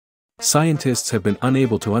Scientists have been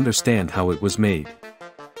unable to understand how it was made.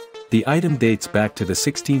 The item dates back to the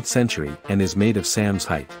 16th century and is made of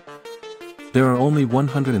samshite. There are only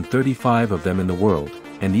 135 of them in the world,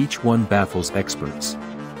 and each one baffles experts.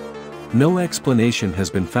 No explanation has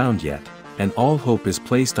been found yet, and all hope is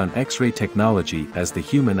placed on X-ray technology as the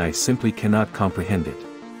human eye simply cannot comprehend it.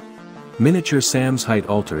 Miniature samshite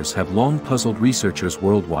altars have long puzzled researchers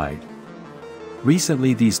worldwide.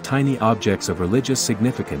 Recently these tiny objects of religious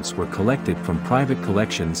significance were collected from private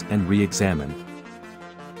collections and re-examined.